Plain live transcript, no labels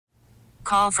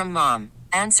Call from mom.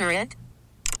 Answer it.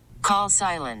 Call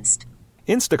silenced.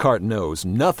 Instacart knows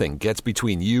nothing gets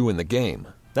between you and the game.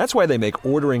 That's why they make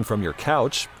ordering from your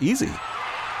couch easy.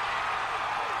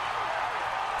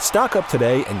 Stock up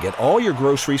today and get all your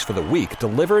groceries for the week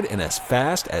delivered in as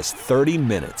fast as 30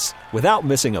 minutes without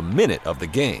missing a minute of the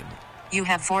game. You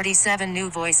have 47 new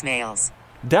voicemails.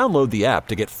 Download the app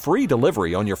to get free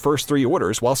delivery on your first 3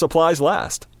 orders while supplies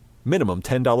last. Minimum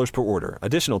 $10 per order.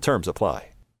 Additional terms apply.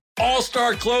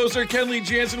 All-star closer Kenley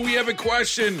Jansen, we have a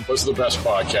question. What's the best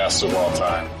podcast of all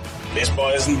time? Baseball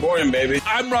isn't boring, baby.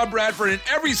 I'm Rob Bradford, and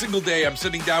every single day I'm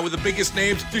sitting down with the biggest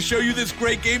names to show you this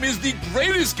great game is the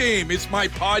greatest game. It's my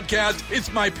podcast.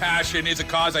 It's my passion. It's a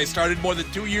cause I started more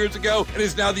than 2 years ago and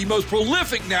is now the most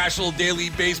prolific national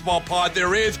daily baseball pod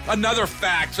there is. Another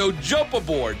fact, so jump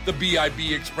aboard the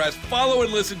BIB Express. Follow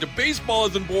and listen to Baseball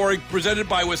Isn't Boring, presented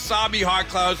by Wasabi Hot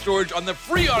Cloud Storage on the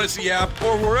free Odyssey app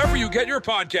or wherever you get your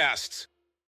podcasts.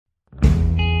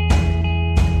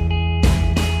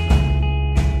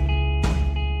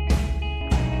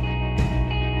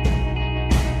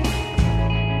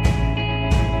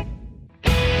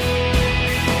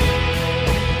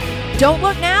 Don't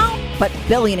look now, but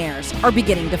billionaires are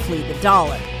beginning to flee the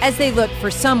dollar as they look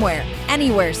for somewhere,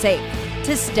 anywhere safe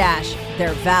to stash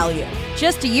their value.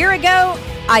 Just a year ago,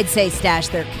 I'd say stash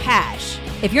their cash.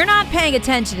 If you're not paying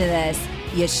attention to this,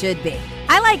 you should be.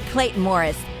 I like Clayton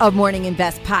Morris of Morning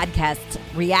Invest Podcast's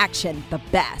reaction the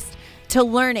best to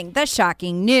learning the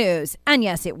shocking news. And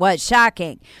yes, it was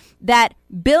shocking that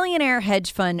billionaire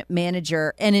hedge fund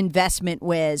manager and investment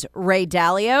whiz Ray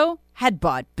Dalio had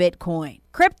bought Bitcoin,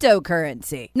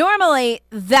 cryptocurrency. Normally,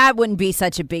 that wouldn't be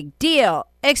such a big deal,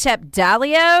 except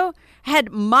Dalio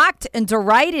had mocked and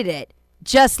derided it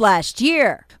just last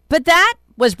year. But that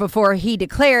was before he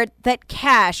declared that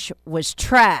cash was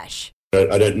trash.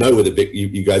 I don't know whether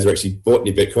you guys have actually bought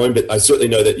any Bitcoin, but I certainly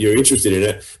know that you're interested in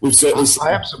it. We've certainly.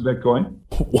 I have some Bitcoin.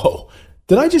 Whoa.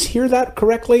 Did I just hear that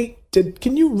correctly?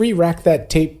 Can you re-rack that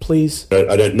tape, please?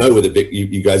 I don't know whether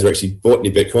you guys have actually bought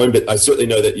any Bitcoin, but I certainly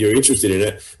know that you're interested in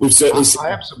it. We've certainly. I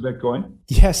have some Bitcoin.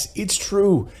 Yes, it's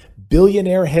true.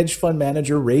 Billionaire hedge fund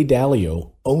manager Ray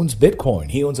Dalio owns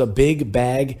Bitcoin. He owns a big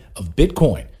bag of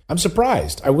Bitcoin. I'm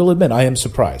surprised. I will admit I am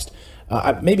surprised.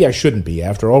 Maybe I shouldn't be.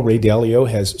 After all, Ray Dalio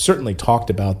has certainly talked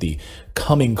about the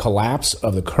coming collapse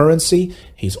of the currency.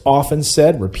 He's often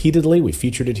said repeatedly, we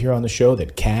featured it here on the show,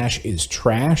 that cash is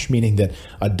trash, meaning that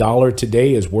a dollar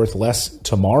today is worth less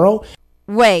tomorrow.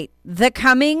 Wait, the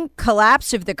coming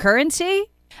collapse of the currency?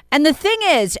 And the thing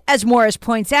is, as Morris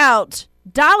points out,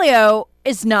 Dalio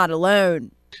is not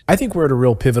alone. I think we're at a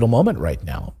real pivotal moment right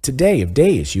now. Today of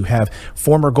days, you have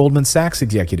former Goldman Sachs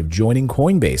executive joining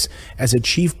Coinbase as a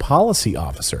chief policy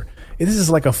officer. This is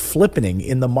like a flippening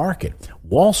in the market.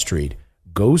 Wall Street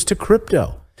goes to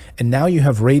crypto. And now you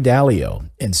have Ray Dalio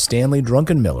and Stanley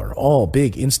Druckenmiller, all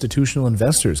big institutional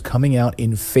investors, coming out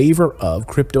in favor of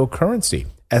cryptocurrency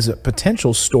as a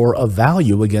potential store of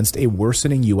value against a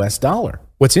worsening U.S. dollar.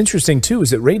 What's interesting, too, is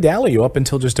that Ray Dalio, up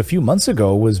until just a few months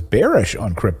ago, was bearish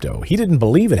on crypto. He didn't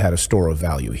believe it had a store of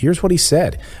value. Here's what he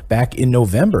said. Back in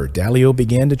November, Dalio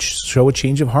began to show a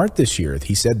change of heart this year.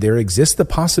 He said there exists the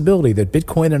possibility that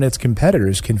Bitcoin and its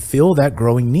competitors can fill that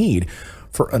growing need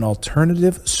for an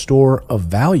alternative store of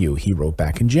value, he wrote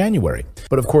back in January.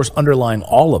 But of course, underlying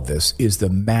all of this is the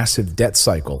massive debt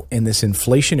cycle and this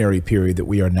inflationary period that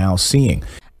we are now seeing.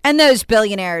 And those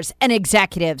billionaires and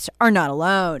executives are not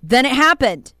alone. Then it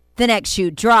happened. The next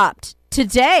shoe dropped.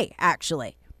 Today,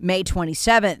 actually, May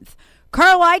 27th.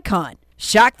 Carl Icahn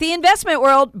shocked the investment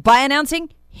world by announcing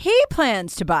he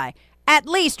plans to buy at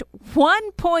least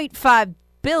 $1.5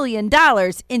 billion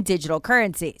in digital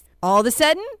currencies. All of a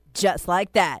sudden, just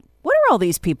like that. What are all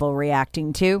these people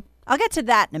reacting to? I'll get to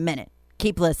that in a minute.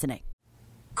 Keep listening.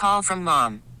 Call from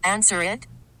mom. Answer it.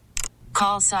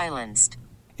 Call silenced.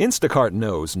 Instacart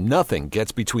knows nothing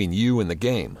gets between you and the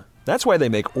game. That's why they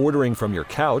make ordering from your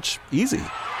couch easy.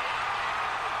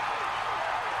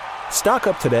 Stock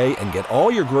up today and get all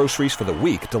your groceries for the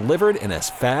week delivered in as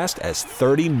fast as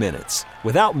 30 minutes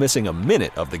without missing a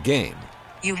minute of the game.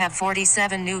 You have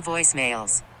 47 new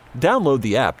voicemails. Download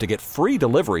the app to get free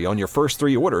delivery on your first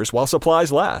 3 orders while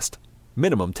supplies last.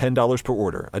 Minimum $10 per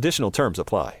order. Additional terms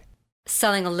apply.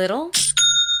 Selling a little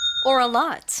or a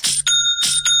lot?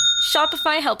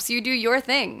 Shopify helps you do your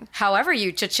thing, however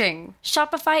you cha-ching.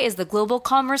 Shopify is the global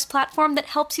commerce platform that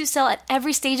helps you sell at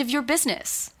every stage of your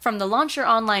business. From the launch your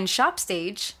online shop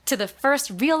stage to the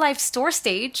first real-life store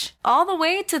stage, all the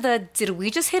way to the "did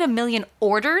we just hit 1 million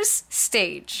orders"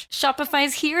 stage. Shopify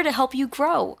is here to help you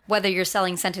grow. Whether you're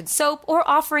selling scented soap or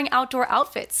offering outdoor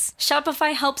outfits,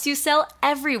 Shopify helps you sell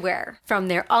everywhere. From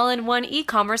their all-in-one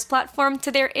e-commerce platform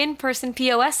to their in-person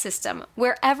POS system,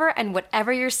 wherever and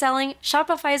whatever you're selling,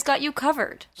 Shopify's got you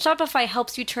covered. Shopify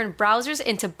helps you turn browsers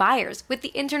into buyers with the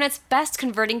internet's best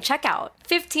converting checkout,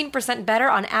 15% better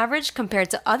on average compared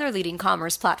to other leading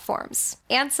commerce platforms.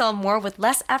 And sell more with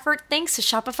less effort thanks to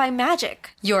Shopify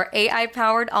Magic, your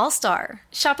AI-powered all-star.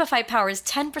 Shopify powers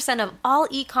 10% of all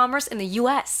e-commerce in the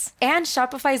US. And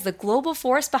Shopify is the global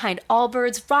force behind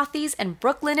Allbirds, Rothy's, and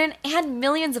Brooklinen, and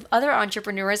millions of other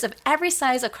entrepreneurs of every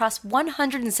size across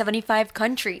 175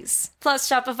 countries. Plus,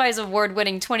 Shopify's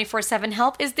award-winning 24/7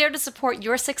 help is there to support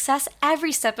your success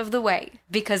every step of the way.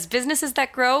 Because businesses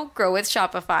that grow with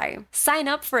Shopify. Sign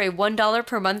up for a $1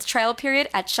 per month trial period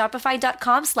at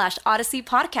shopify.com/Odyssey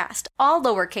Podcast, all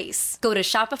lowercase. Go to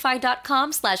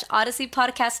shopify.com/Odyssey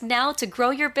Podcast now to grow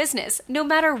your business, no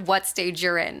matter what stage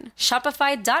you're in.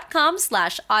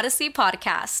 Shopify.com/Odyssey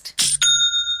Podcast.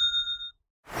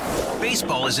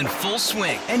 Baseball is in full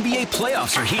swing. NBA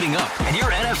playoffs are heating up, and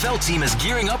your NFL team is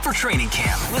gearing up for training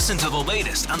camp. Listen to the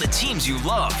latest on the teams you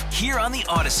love here on the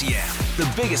Odyssey app.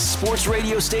 The biggest sports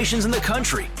radio stations in the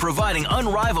country, providing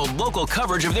unrivaled local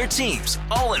coverage of their teams,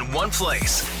 all in one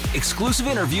place. Exclusive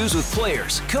interviews with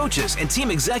players, coaches, and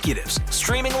team executives,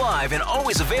 streaming live and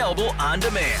always available on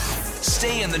demand.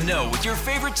 Stay in the know with your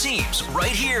favorite teams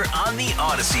right here on the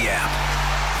Odyssey app.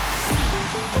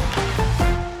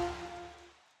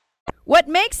 What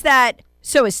makes that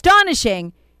so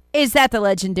astonishing is that the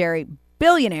legendary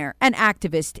billionaire and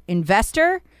activist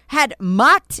investor had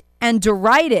mocked and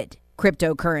derided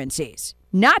cryptocurrencies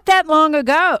not that long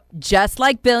ago, just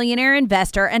like billionaire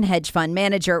investor and hedge fund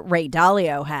manager Ray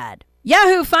Dalio had.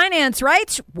 Yahoo Finance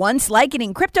writes, once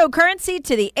likening cryptocurrency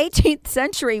to the 18th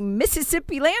century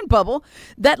Mississippi land bubble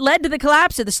that led to the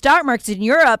collapse of the stock markets in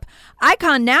Europe,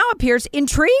 Icahn now appears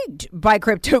intrigued by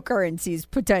cryptocurrency's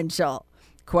potential.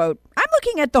 Quote, I'm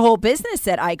looking at the whole business,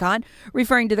 said Icahn,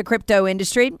 referring to the crypto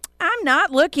industry. I'm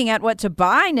not looking at what to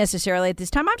buy necessarily at this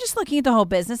time. I'm just looking at the whole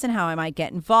business and how I might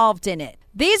get involved in it.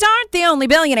 These aren't the only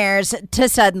billionaires to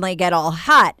suddenly get all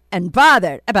hot and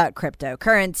bothered about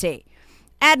cryptocurrency.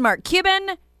 Add Mark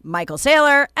Cuban, Michael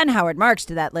Saylor, and Howard Marks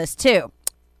to that list too.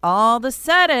 All of a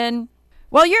sudden,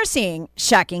 while you're seeing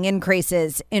shocking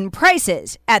increases in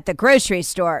prices at the grocery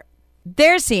store,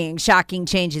 they're seeing shocking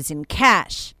changes in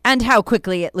cash and how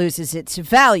quickly it loses its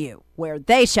value where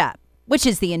they shop, which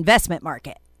is the investment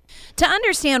market. To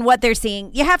understand what they're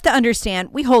seeing, you have to understand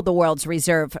we hold the world's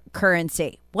reserve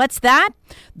currency. What's that?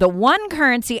 The one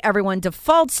currency everyone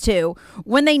defaults to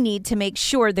when they need to make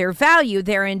sure their value,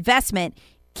 their investment,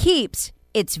 keeps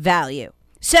its value.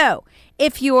 So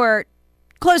if you're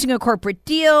closing a corporate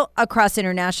deal across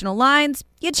international lines,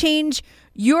 you change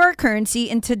your currency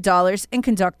into dollars and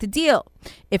conduct the deal.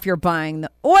 If you're buying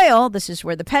the oil, this is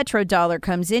where the petrodollar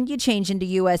comes in, you change into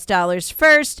US dollars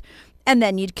first, and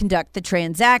then you'd conduct the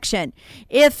transaction.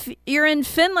 If you're in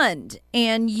Finland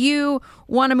and you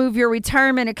want to move your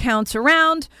retirement accounts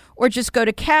around or just go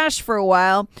to cash for a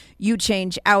while, you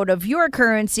change out of your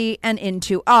currency and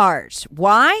into ours.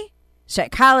 Why?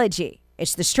 Psychology.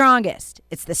 It's the strongest.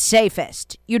 It's the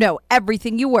safest. You know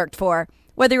everything you worked for.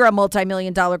 Whether you're a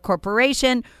multi-million-dollar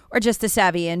corporation or just a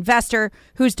savvy investor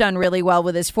who's done really well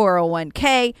with his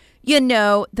 401k, you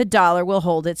know the dollar will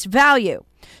hold its value.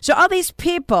 So all these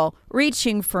people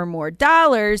reaching for more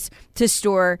dollars to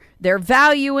store their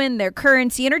value in, their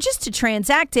currency in, or just to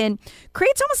transact in,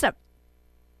 creates almost an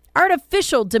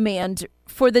artificial demand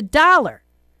for the dollar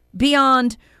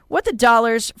beyond what the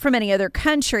dollars from any other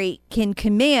country can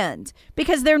command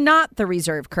because they're not the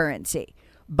reserve currency.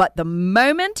 But the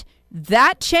moment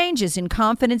that changes and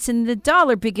confidence in the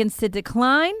dollar begins to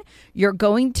decline, you're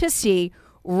going to see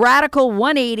radical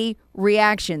 180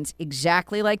 reactions,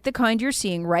 exactly like the kind you're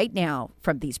seeing right now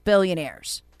from these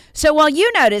billionaires. So while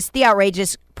you notice the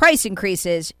outrageous price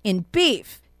increases in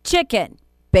beef, chicken,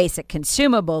 basic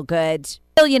consumable goods,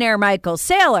 billionaire Michael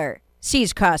Saylor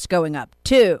sees costs going up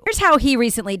too. Here's how he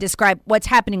recently described what's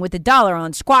happening with the dollar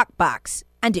on Squawk Box,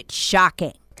 and it's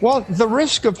shocking. Well, the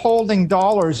risk of holding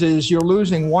dollars is you're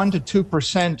losing 1% to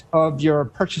 2% of your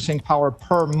purchasing power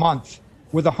per month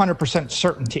with 100%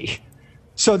 certainty.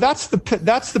 So that's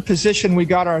the position we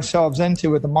got ourselves into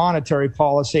with the monetary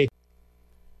policy.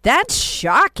 That's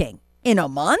shocking. In a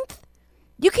month?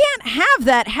 You can't have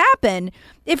that happen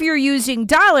if you're using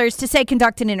dollars to, say,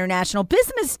 conduct an international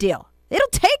business deal. It'll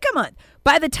take a month.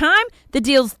 By the time the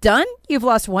deal's done, you've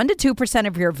lost 1% to 2%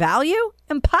 of your value.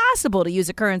 Impossible to use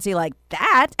a currency like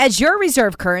that as your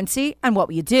reserve currency. And what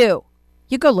will you do?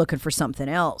 You go looking for something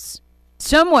else.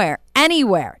 Somewhere,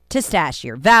 anywhere to stash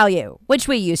your value, which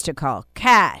we used to call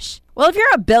cash. Well, if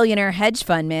you're a billionaire hedge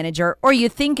fund manager or you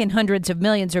think in hundreds of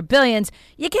millions or billions,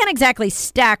 you can't exactly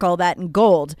stack all that in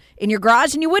gold in your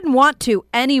garage, and you wouldn't want to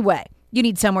anyway. You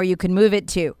need somewhere you can move it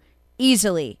to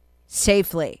easily,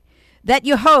 safely, that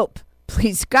you hope,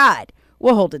 please God,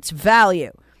 will hold its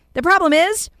value. The problem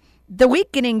is the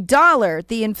weakening dollar,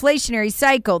 the inflationary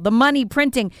cycle, the money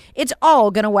printing, it's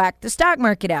all going to whack the stock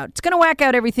market out. It's going to whack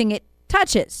out everything it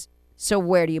touches. So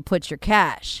where do you put your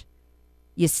cash?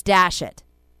 You stash it.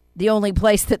 The only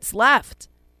place that's left,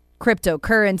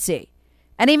 cryptocurrency.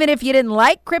 And even if you didn't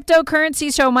like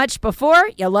cryptocurrency so much before,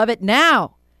 you love it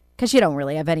now because you don't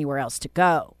really have anywhere else to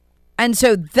go. And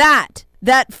so that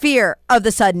fear of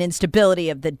the sudden instability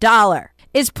of the dollar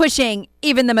is pushing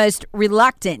even the most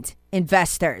reluctant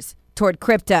investors toward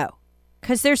crypto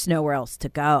because there's nowhere else to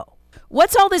go.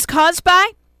 What's all this caused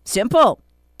by? Simple.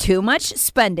 Too much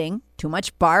spending, too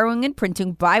much borrowing and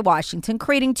printing by Washington,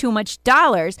 creating too much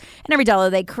dollars, and every dollar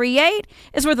they create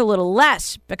is worth a little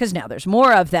less because now there's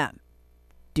more of them.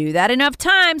 Do that enough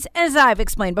times, as I've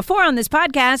explained before on this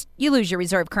podcast, you lose your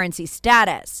reserve currency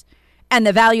status, and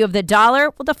the value of the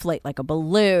dollar will deflate like a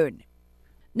balloon.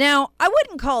 Now, I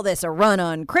wouldn't call this a run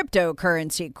on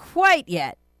cryptocurrency quite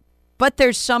yet, but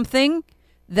there's something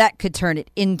that could turn it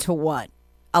into one.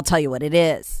 I'll tell you what it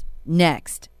is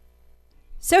next.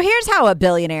 So here's how a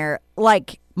billionaire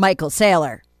like Michael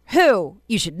Saylor, who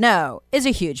you should know is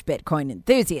a huge Bitcoin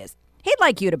enthusiast, he'd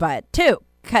like you to buy it too,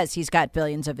 because he's got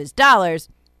billions of his dollars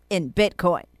in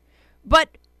Bitcoin.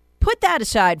 But put that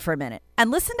aside for a minute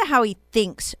and listen to how he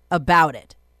thinks about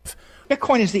it.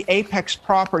 Bitcoin is the apex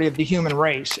property of the human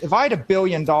race. If I had $1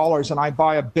 billion and I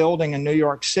buy a building in New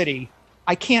York City,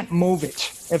 I can't move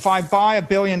it. If I buy $1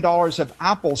 billion of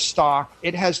Apple stock,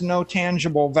 it has no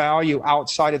tangible value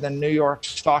outside of the New York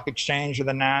Stock Exchange or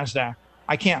the NASDAQ.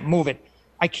 I can't move it.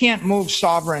 I can't move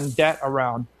sovereign debt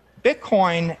around.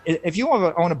 Bitcoin, if you own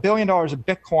 $1 billion of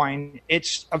Bitcoin,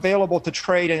 it's available to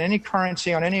trade in any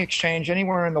currency on any exchange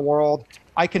anywhere in the world.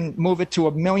 I can move it to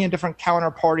 1 million different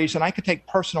counterparties, and I could take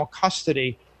personal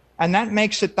custody. And that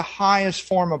makes it the highest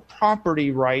form of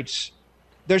property rights.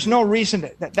 There's no reason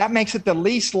that makes it the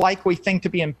least likely thing to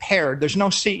be impaired. There's no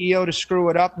CEO to screw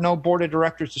it up, no board of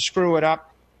directors to screw it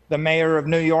up. The mayor of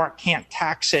New York can't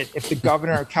tax it. If the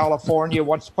governor of California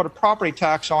wants to put a property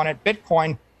tax on it,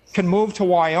 Bitcoin can move to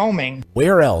Wyoming.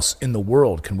 Where else in the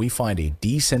world can we find a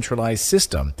decentralized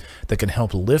system that can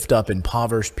help lift up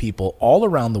impoverished people all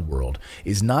around the world,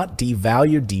 is not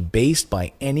devalued, debased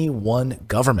by any one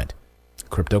government?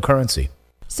 Cryptocurrency.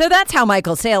 So that's how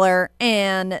Michael Saylor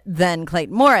and then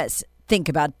Clayton Morris think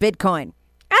about Bitcoin.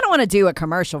 I don't want to do a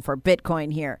commercial for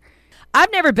Bitcoin here.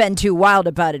 I've never been too wild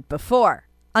about it before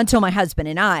until my husband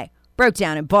and I broke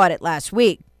down and bought it last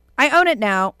week. I own it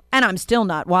now, and I'm still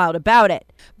not wild about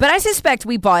it. But I suspect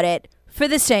we bought it for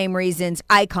the same reasons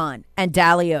Icon and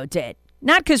Dalio did.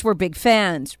 Not because we're big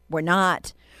fans, we're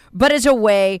not, but as a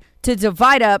way to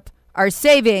divide up our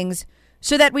savings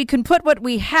so that we can put what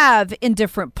we have in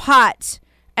different pots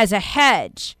as a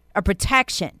hedge, a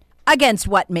protection against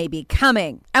what may be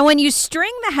coming. And when you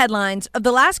string the headlines of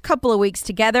the last couple of weeks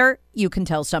together, you can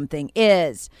tell something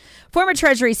is. Former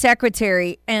Treasury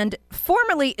Secretary and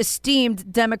formerly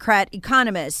esteemed Democrat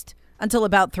economist until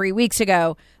about 3 weeks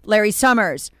ago, Larry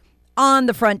Summers, on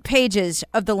the front pages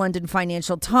of the London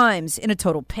Financial Times in a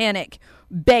total panic,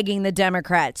 begging the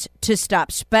Democrats to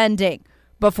stop spending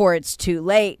before it's too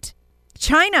late.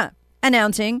 China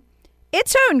announcing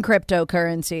its own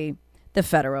cryptocurrency, the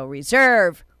Federal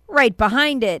Reserve, right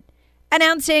behind it,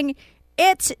 announcing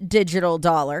its digital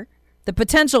dollar, the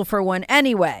potential for one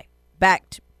anyway,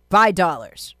 backed by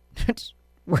dollars. It's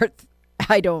worth,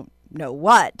 I don't know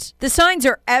what. The signs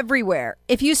are everywhere.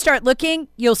 If you start looking,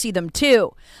 you'll see them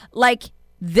too. Like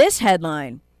this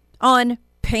headline on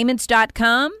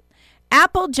payments.com,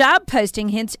 Apple job posting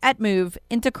hints at move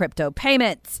into crypto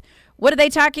payments. What are they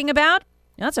talking about?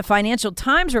 That's a Financial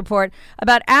Times report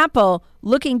about Apple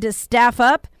looking to staff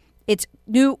up its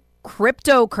new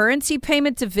cryptocurrency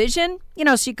payment division,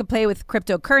 so you could pay with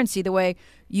cryptocurrency the way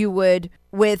you would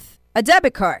with a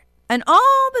debit card. And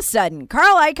all of a sudden,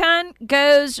 Carl Icahn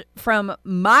goes from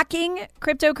mocking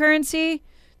cryptocurrency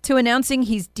to announcing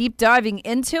he's deep diving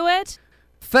into it.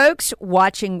 Folks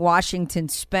watching Washington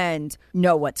spend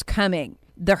know what's coming.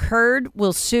 The herd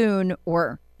will soon,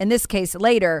 or in this case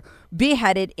later, be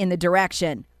headed in the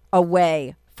direction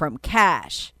away from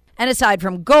cash. And aside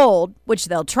from gold, which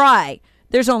they'll try,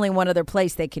 there's only one other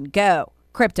place they can go,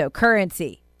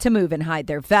 cryptocurrency, to move and hide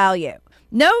their value.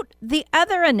 Note the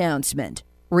other announcement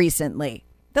recently,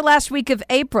 the last week of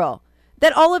April,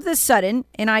 that all of a sudden,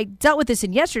 and I dealt with this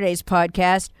in yesterday's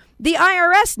podcast, the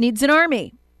IRS needs an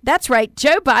army. That's right,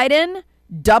 Joe Biden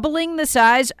doubling the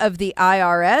size of the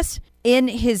IRS in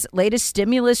his latest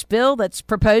stimulus bill that's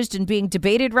proposed and being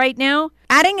debated right now,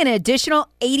 adding an additional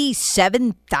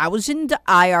 87,000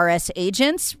 IRS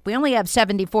agents. We only have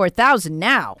 74,000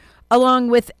 now, along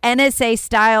with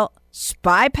NSA-style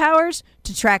spy powers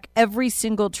to track every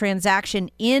single transaction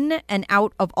in and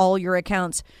out of all your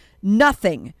accounts.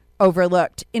 Nothing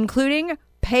overlooked, including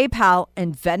PayPal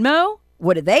and Venmo.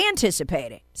 What are they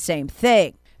anticipating? Same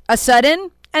thing. A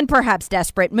sudden and perhaps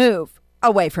desperate move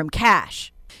away from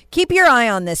cash. Keep your eye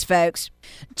on this, folks.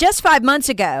 Just 5 months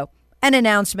ago, an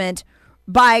announcement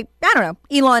by,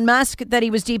 Elon Musk that he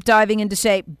was deep diving into,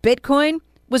 say, Bitcoin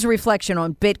was a reflection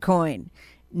on Bitcoin.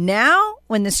 Now,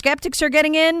 when the skeptics are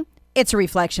getting in, it's a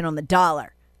reflection on the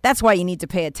dollar. That's why you need to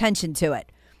pay attention to it.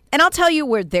 And I'll tell you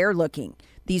where they're looking,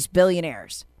 these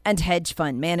billionaires and hedge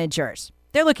fund managers.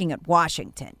 They're looking at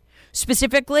Washington.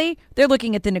 Specifically, they're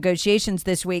looking at the negotiations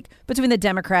this week between the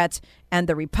Democrats and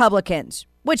the Republicans,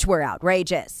 which were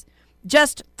outrageous.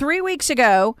 Just 3 weeks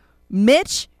ago,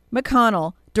 Mitch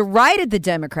McConnell derided the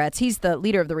Democrats, he's the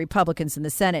leader of the Republicans in the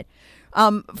Senate,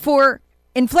 for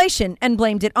inflation and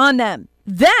blamed it on them.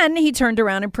 Then he turned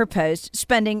around and proposed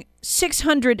spending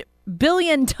 $600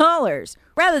 billion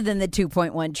rather than the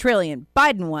 $2.1 trillion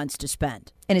Biden wants to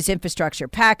spend in his infrastructure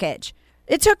package.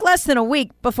 It took less than a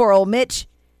week before old Mitch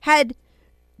had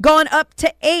gone up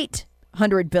to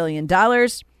 $800 billion.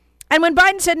 And when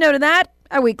Biden said no to that,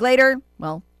 a week later,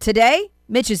 well, today,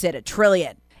 Mitch is at $1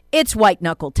 trillion. It's white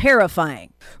knuckle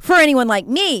terrifying. For anyone like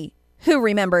me, who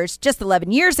remembers just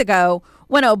 11 years ago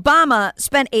when Obama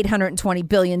spent $820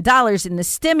 billion in the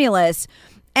stimulus,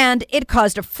 and it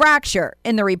caused a fracture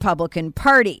in the Republican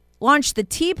Party, launched the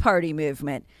Tea Party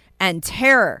movement, and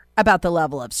terror about the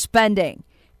level of spending.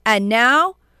 And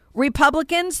now,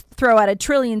 Republicans throw out $1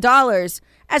 trillion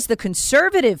as the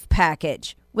conservative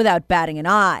package without batting an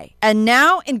eye. And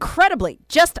now, incredibly,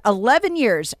 just 11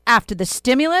 years after the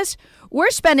stimulus, we're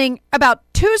spending about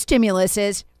 2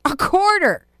 stimuluses a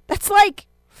quarter. That's like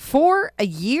 4 a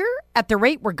year at the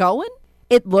rate we're going.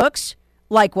 It looks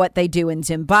like what they do in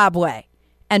Zimbabwe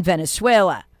and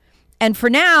Venezuela. And for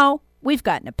now, we've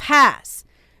gotten a pass.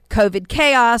 COVID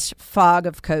chaos, fog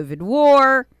of COVID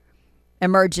war,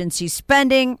 emergency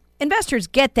spending. Investors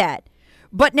get that.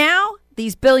 But now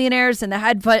these billionaires and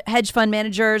the hedge fund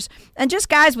managers and just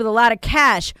guys with a lot of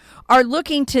cash are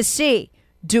looking to see,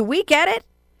 do we get it?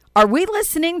 Are we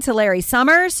listening to Larry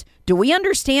Summers? Do we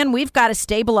understand we've got to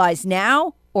stabilize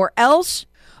now or else?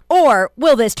 Or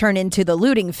will this turn into the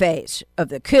looting phase of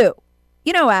the coup?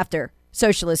 You know, after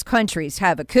socialist countries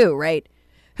have a coup, right?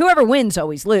 Whoever wins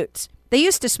always loots. They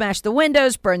used to smash the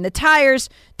windows, burn the tires,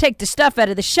 take the stuff out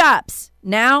of the shops.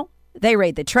 Now they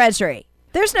raid the treasury.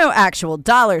 There's no actual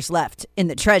dollars left in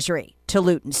the treasury to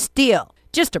loot and steal,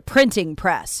 just a printing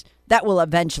press that will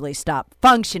eventually stop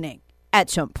functioning at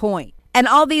some point. And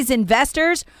all these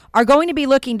investors are going to be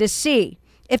looking to see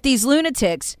if these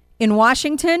lunatics in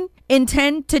Washington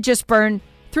intend to just burn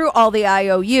through all the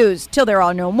IOUs till there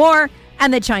are no more,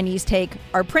 and the Chinese take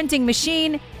our printing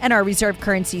machine and our reserve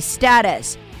currency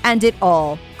status, and it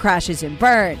all crashes and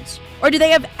burns. Or do they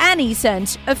have any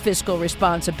sense of fiscal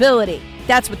responsibility?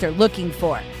 That's what they're looking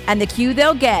for. And the cue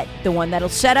they'll get, the one that'll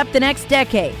set up the next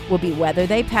decade, will be whether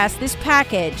they pass this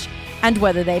package and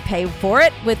whether they pay for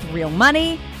it with real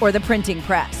money or the printing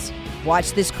press.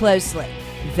 Watch this closely.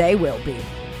 They will be.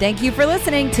 Thank you for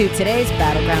listening to today's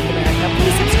Battleground America.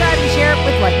 Please subscribe and share it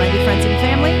with like-minded friends and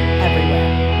family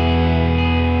everywhere.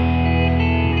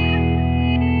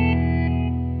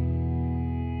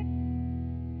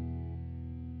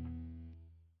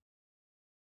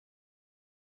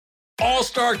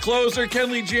 All-star closer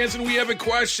Kenley Jansen, we have a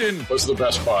question. What's the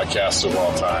best podcast of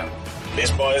all time?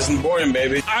 Baseball isn't boring,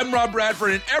 baby. I'm Rob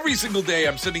Bradford, and every single day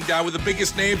I'm sitting down with the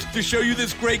biggest names to show you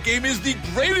this great game is the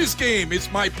greatest game.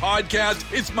 It's my podcast.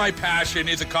 It's my passion.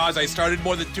 It's a cause I started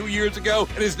more than 2 years ago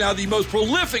and is now the most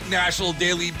prolific national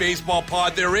daily baseball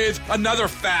pod there is. Another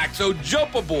fact. So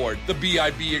jump aboard the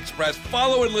BIB Express.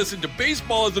 Follow and listen to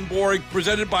Baseball Isn't Boring,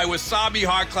 presented by Wasabi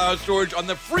Hot Cloud Storage on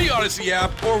the free Odyssey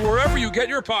app or wherever you get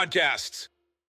your podcasts.